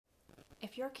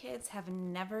If your kids have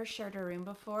never shared a room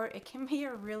before, it can be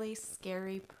a really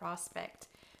scary prospect.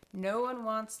 No one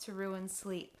wants to ruin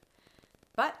sleep.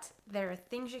 But there are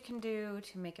things you can do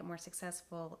to make it more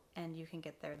successful, and you can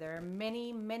get there. There are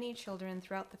many, many children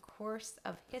throughout the course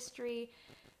of history,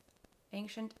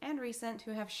 ancient and recent,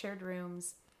 who have shared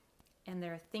rooms, and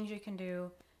there are things you can do.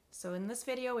 So in this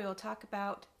video, we will talk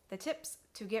about the tips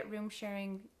to get room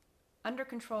sharing under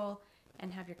control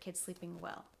and have your kids sleeping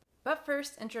well. But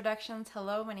first, introductions.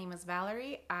 Hello, my name is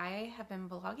Valerie. I have been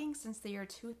blogging since the year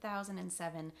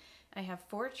 2007. I have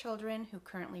 4 children who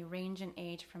currently range in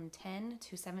age from 10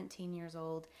 to 17 years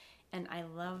old, and I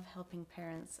love helping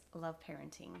parents love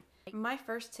parenting. My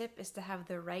first tip is to have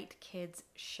the right kids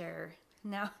share.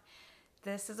 Now,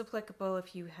 this is applicable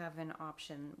if you have an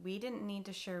option. We didn't need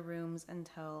to share rooms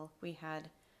until we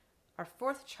had our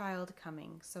 4th child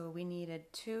coming, so we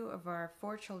needed 2 of our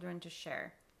 4 children to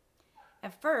share.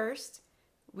 At first,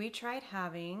 we tried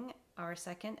having our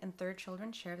 2nd and 3rd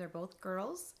children share. They're both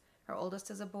girls. Our oldest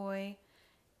is a boy,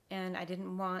 and I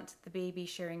didn't want the baby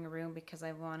sharing a room because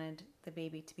I wanted the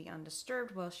baby to be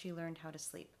undisturbed while she learned how to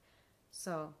sleep.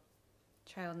 So,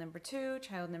 child number 2,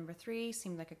 child number 3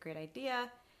 seemed like a great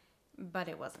idea, but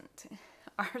it wasn't.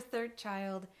 Our 3rd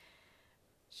child,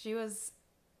 she was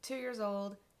 2 years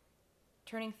old,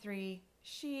 turning 3.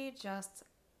 She just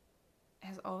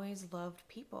has always loved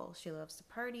people. She loves to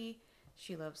party.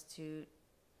 She loves to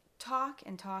talk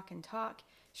and talk and talk.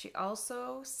 She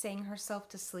also sang herself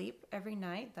to sleep every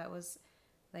night. That was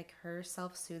like her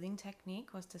self-soothing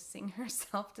technique, was to sing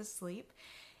herself to sleep.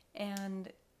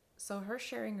 And so her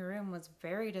sharing a room was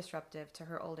very disruptive to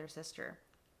her older sister.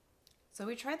 So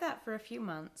we tried that for a few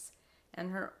months,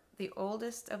 and the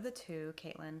oldest of the 2,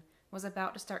 Caitlin, was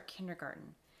about to start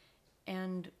kindergarten.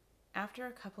 And after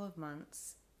a couple of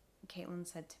months, Caitlin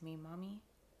said to me, "Mommy,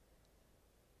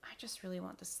 I just really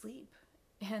want to sleep."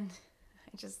 And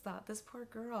I just thought, this poor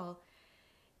girl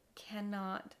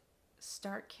cannot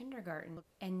start kindergarten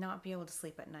and not be able to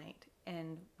sleep at night.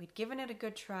 And we'd given it a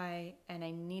good try, and I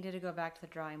needed to go back to the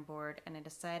drawing board, and I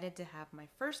decided to have my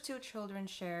first 2 children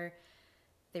share.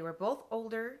 They were both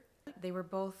older. They were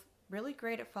both really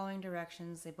great at following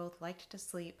directions. They both liked to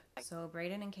sleep. So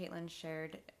Brayden and Caitlin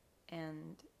shared,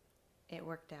 and it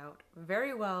worked out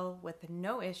very well with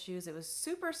no issues. It was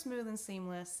super smooth and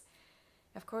seamless.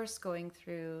 Of course, going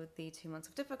through the 2 months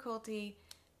of difficulty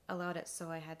allowed it,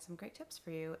 so I had some great tips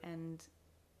for you and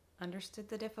understood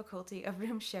the difficulty of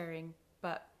room sharing.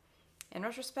 But in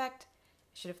retrospect,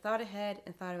 I should have thought ahead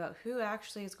and thought about who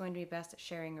actually is going to be best at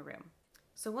sharing a room.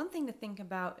 So one thing to think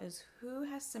about is who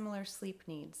has similar sleep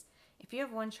needs. If you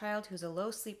have one child who's a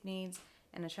low sleep needs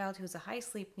and a child who's a high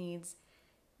sleep needs,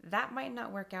 that might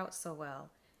not work out so well.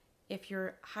 If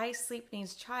your high sleep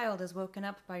needs child is woken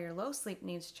up by your low sleep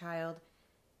needs child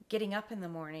getting up in the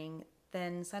morning,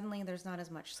 then suddenly there's not as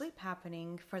much sleep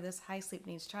happening for this high sleep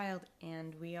needs child,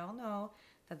 and we all know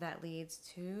that that leads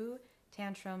to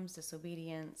tantrums,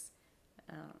 disobedience,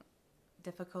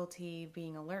 difficulty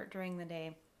being alert during the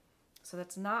day. So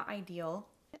that's not ideal.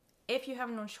 If you have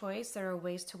no choice, there are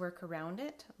ways to work around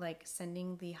it, like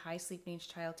sending the high sleep needs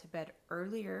child to bed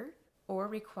earlier, or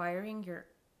requiring your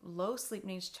low sleep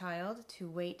needs child to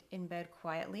wait in bed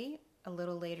quietly a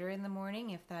little later in the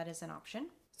morning if that is an option.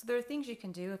 So there are things you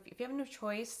can do. If you have no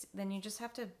choice, then you just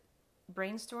have to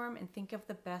brainstorm and think of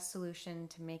the best solution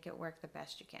to make it work the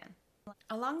best you can.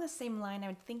 Along the same line, I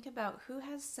would think about who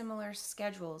has similar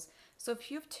schedules. So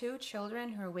if you have 2 children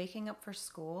who are waking up for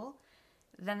school,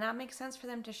 then that makes sense for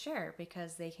them to share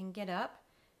because they can get up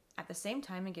at the same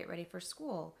time and get ready for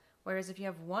school. Whereas if you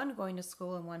have one going to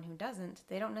school and one who doesn't,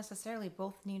 they don't necessarily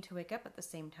both need to wake up at the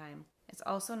same time. It's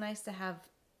also nice to have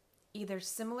either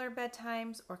similar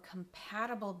bedtimes or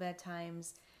compatible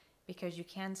bedtimes, because you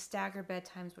can stagger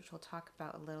bedtimes, which we'll talk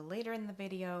about a little later in the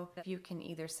video. You can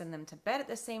either send them to bed at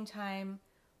the same time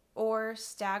or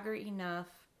stagger enough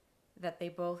that they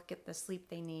both get the sleep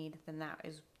they need, then that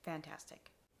is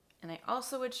fantastic. And I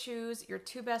also would choose your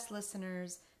 2 best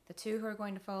listeners, the 2 who are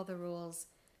going to follow the rules,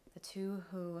 the 2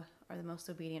 who are the most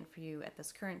obedient for you at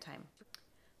this current time.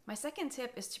 My second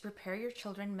tip is to prepare your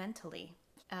children mentally.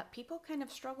 People kind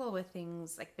of struggle with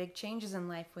things like big changes in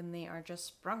life when they are just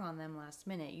sprung on them last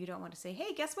minute. You don't want to say,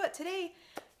 "Hey, guess what? Today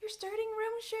you're starting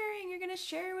room sharing. You're going to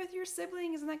share with your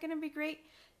sibling. Isn't that going to be great?"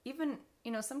 Even,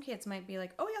 some kids might be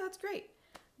like, "Oh yeah, that's great."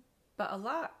 But a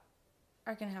lot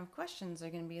are going to have questions.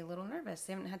 They're going to be a little nervous.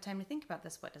 They haven't had time to think about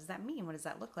this. What does that mean? What does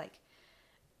that look like?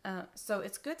 So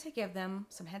it's good to give them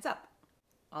some heads up.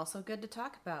 Also good to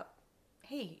talk about,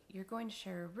 "Hey, you're going to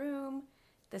share a room.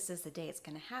 This is the day it's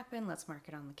going to happen. Let's mark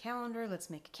it on the calendar. Let's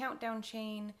make a countdown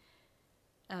chain."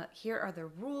 Here are the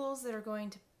rules that are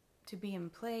going to be in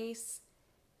place,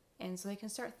 and so they can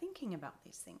start thinking about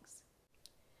these things.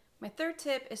 My third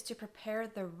tip is to prepare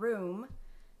the room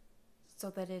so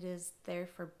that it is there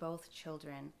for both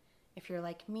children. If you're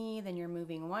like me, then you're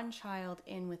moving one child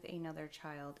in with another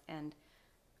child, and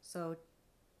so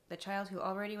the child who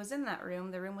already was in that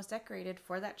room, the room was decorated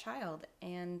for that child.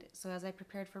 And so as I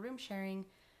prepared for room sharing,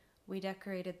 we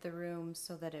decorated the room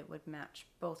so that it would match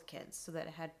both kids, so that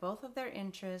it had both of their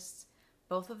interests,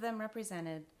 both of them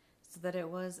represented, so that it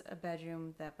was a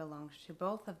bedroom that belonged to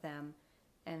both of them,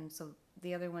 and so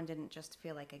the other one didn't just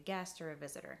feel like a guest or a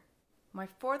visitor. My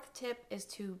fourth tip is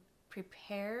to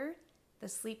prepare the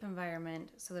sleep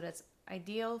environment so that it's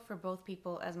ideal for both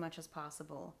people as much as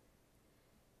possible.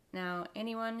 Now,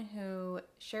 anyone who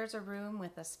shares a room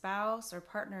with a spouse or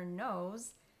partner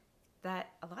knows that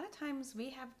a lot of times we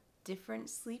have different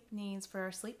sleep needs for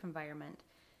our sleep environment.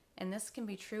 And this can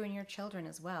be true in your children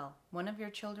as well. One of your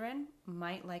children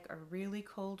might like a really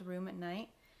cold room at night,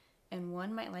 and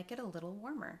one might like it a little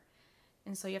warmer.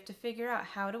 And so you have to figure out,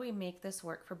 how do we make this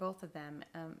work for both of them?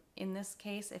 In this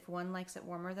case, if one likes it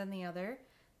warmer than the other,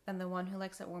 then the one who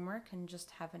likes it warmer can just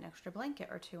have an extra blanket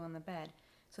or two on the bed.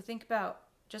 So think about,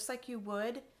 just like you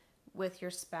would with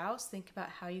your spouse, think about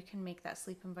how you can make that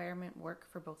sleep environment work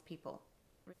for both people.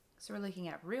 So we're looking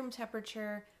at room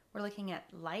temperature, we're looking at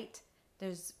light.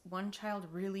 There's one child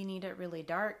really need it really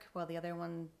dark, while the other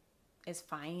one is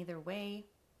fine either way.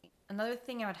 Another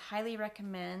thing I would highly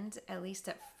recommend, at least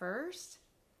at first,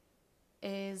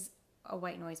 is a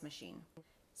white noise machine.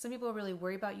 Some people really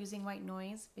worry about using white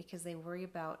noise because they worry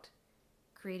about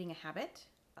creating a habit.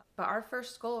 But our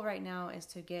first goal right now is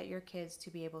to get your kids to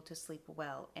be able to sleep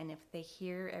well. And if they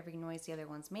hear every noise the other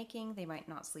one's making, they might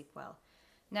not sleep well.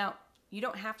 Now, you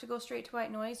don't have to go straight to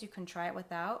white noise. You can try it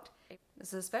without.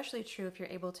 This is especially true if you're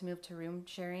able to move to room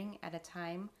sharing at a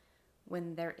time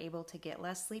when they're able to get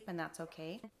less sleep, and that's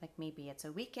okay. Like maybe it's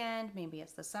a weekend, maybe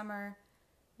it's the summer.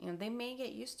 You know, they may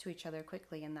get used to each other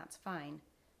quickly, and that's fine.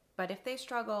 But if they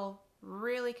struggle,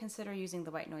 really consider using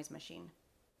the white noise machine.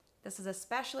 This is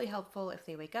especially helpful if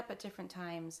they wake up at different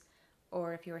times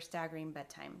or if you are staggering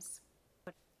bedtimes.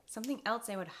 Something else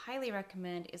I would highly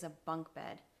recommend is a bunk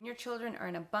bed. When your children are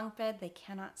in a bunk bed, they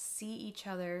cannot see each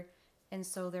other, and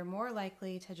so they're more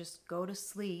likely to just go to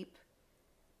sleep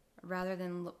rather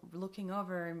than looking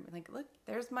over and like, look,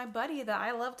 there's my buddy that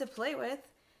I love to play with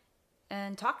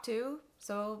and talk to,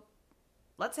 so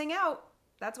let's hang out.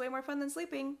 That's way more fun than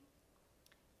sleeping.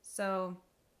 So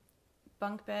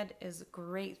bunk bed is a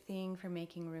great thing for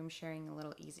making room sharing a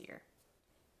little easier.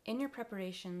 In your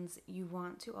preparations, you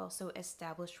want to also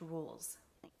establish rules.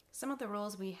 Some of the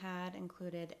rules we had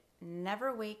included: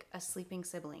 never wake a sleeping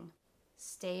sibling,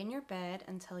 stay in your bed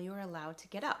until you are allowed to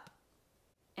get up,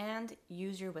 and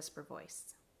use your whisper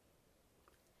voice.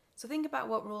 So think about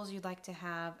what rules you'd like to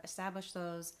have, establish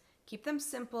those, keep them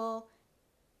simple,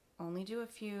 only do a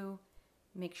few,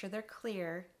 make sure they're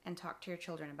clear, and talk to your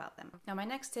children about them. Now, my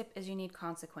next tip is you need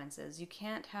consequences. You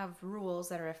can't have rules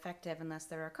that are effective unless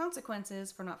there are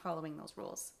consequences for not following those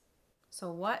rules.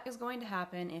 So what is going to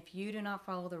happen if you do not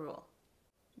follow the rule?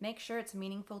 Make sure it's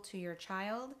meaningful to your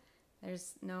child.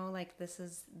 There's no like, this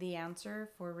is the answer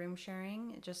for room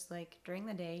sharing. Just like during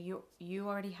the day, you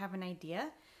already have an idea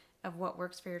of what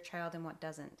works for your child and what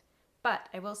doesn't. But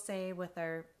I will say, with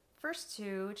our first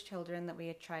two children that we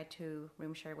had tried to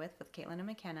room share with Caitlin and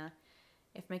McKenna,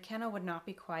 if McKenna would not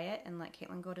be quiet and let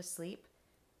Caitlin go to sleep,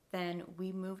 then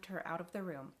we moved her out of the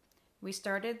room. We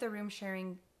started the room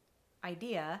sharing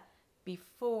idea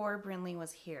before Brinley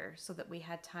was here so that we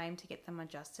had time to get them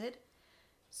adjusted.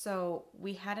 So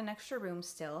we had an extra room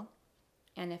still,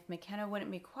 and if McKenna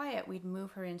wouldn't be quiet, we'd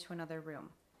move her into another room.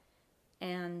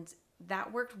 And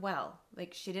that worked well.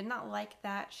 Like, she did not like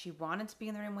that. She wanted to be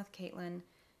in the room with Caitlin,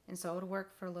 and so it would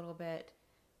work for a little bit,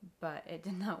 but it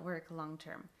did not work long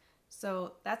term.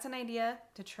 So that's an idea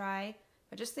to try,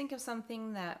 but just think of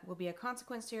something that will be a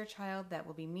consequence to your child, that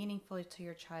will be meaningful to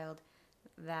your child,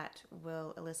 that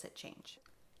will elicit change.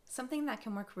 Something that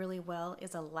can work really well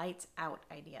is a lights out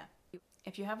idea.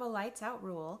 If you have a lights out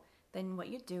rule, then what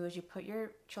you do is you put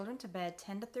your children to bed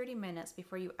 10 to 30 minutes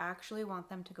before you actually want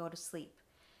them to go to sleep.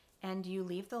 And you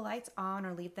leave the lights on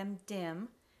or leave them dim,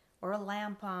 or a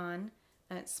lamp on.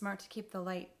 And it's smart to keep the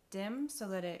light dim so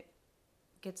that it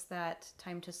gets that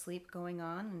time to sleep going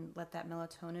on and let that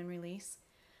melatonin release.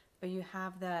 But you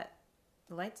have the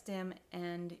lights dim,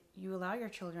 and you allow your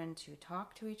children to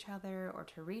talk to each other or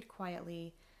to read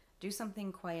quietly, do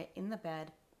something quiet in the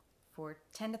bed for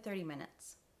 10 to 30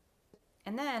 minutes.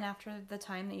 And then after the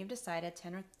time that you've decided,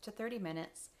 10 to 30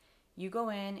 minutes, you go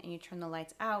in and you turn the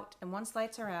lights out. And once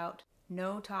lights are out,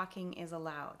 no talking is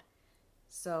allowed.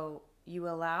 So you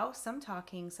allow some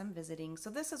talking, some visiting.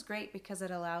 So this is great because it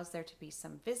allows there to be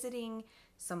some visiting,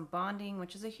 some bonding,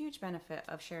 which is a huge benefit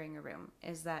of sharing a room,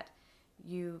 is that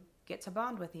you get to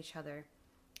bond with each other.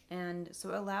 And so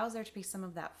it allows there to be some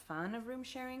of that fun of room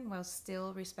sharing while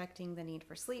still respecting the need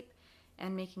for sleep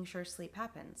and making sure sleep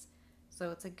happens.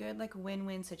 So it's a good like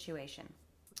win-win situation.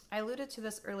 I alluded to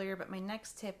this earlier, but my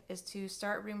next tip is to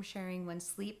start room sharing when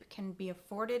sleep can be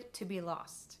afforded to be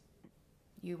lost.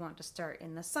 You want to start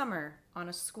in the summer, on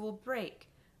a school break,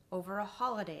 over a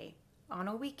holiday, on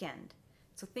a weekend.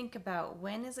 So think about,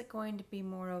 when is it going to be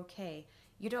more okay?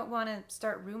 You don't want to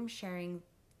start room sharing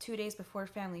 2 days before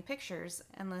family pictures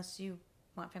unless you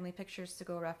want family pictures to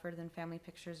go rougher than family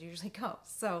pictures usually go.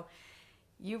 So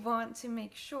you want to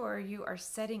make sure you are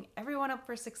setting everyone up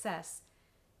for success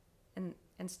and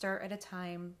start at a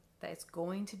time that it's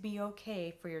going to be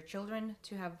okay for your children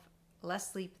to have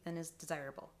less sleep than is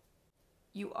desirable.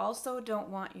 You also don't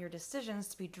want your decisions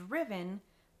to be driven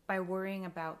by worrying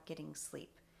about getting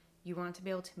sleep. You want to be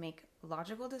able to make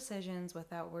logical decisions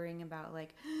without worrying about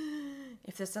like,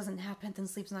 if this doesn't happen, then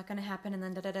sleep's not going to happen, and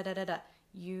then da da da da da da.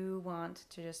 You want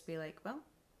to just be like, well,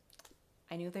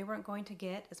 I knew they weren't going to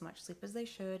get as much sleep as they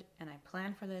should, and I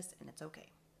planned for this, and it's okay.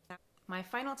 My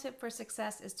final tip for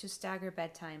success is to stagger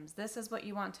bedtimes. This is what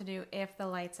you want to do if the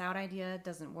lights out idea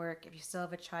doesn't work. If you still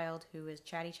have a child who is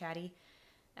chatty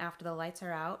after the lights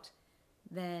are out,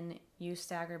 then you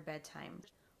stagger bedtime.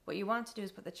 What you want to do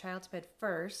is put the child to bed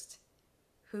first,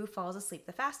 who falls asleep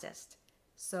the fastest.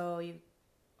 So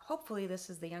hopefully this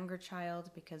is the younger child,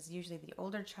 because usually the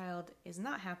older child is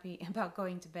not happy about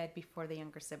going to bed before the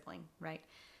younger sibling, right?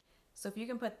 So if you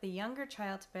can put the younger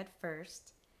child to bed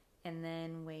first, and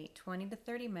then wait 20 to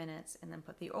 30 minutes, and then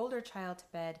put the older child to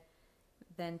bed,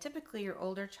 then typically your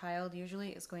older child usually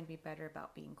is going to be better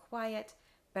about being quiet,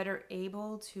 better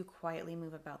able to quietly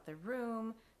move about the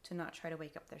room, to not try to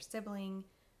wake up their sibling,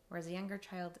 whereas a younger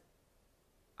child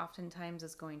oftentimes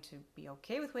is going to be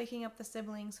okay with waking up the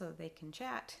sibling so that they can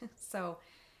chat. So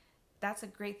that's a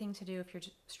great thing to do if you're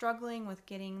struggling with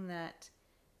getting that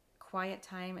quiet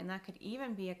time, and that could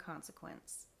even be a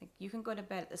consequence. Like, you can go to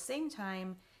bed at the same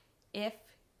time if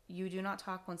you do not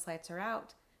talk once lights are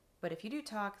out, but if you do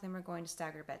talk, then we're going to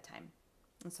stagger bedtime.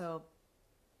 And so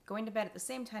going to bed at the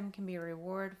same time can be a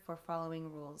reward for following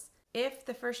rules. If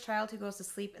the first child who goes to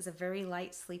sleep is a very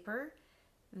light sleeper,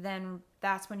 then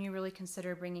that's when you really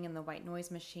consider bringing in the white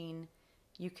noise machine.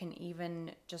 You can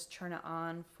even just turn it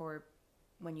on for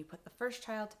when you put the first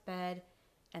child to bed,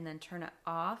 and then turn it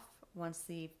off once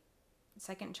the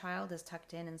second child is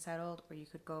tucked in and settled, or you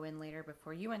could go in later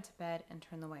before you went to bed and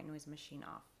turn the white noise machine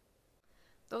off.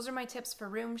 Those are my tips for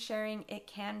room sharing. It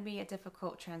can be a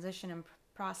difficult transition and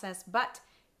process, but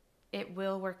it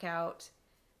will work out.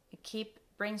 Keep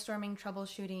brainstorming,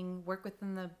 troubleshooting, work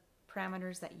within the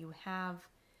parameters that you have,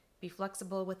 be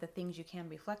flexible with the things you can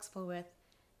be flexible with,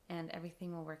 and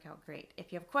everything will work out great.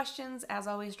 If you have questions, as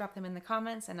always, drop them in the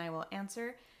comments and I will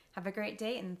answer. Have a great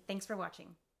day, and thanks for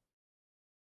watching.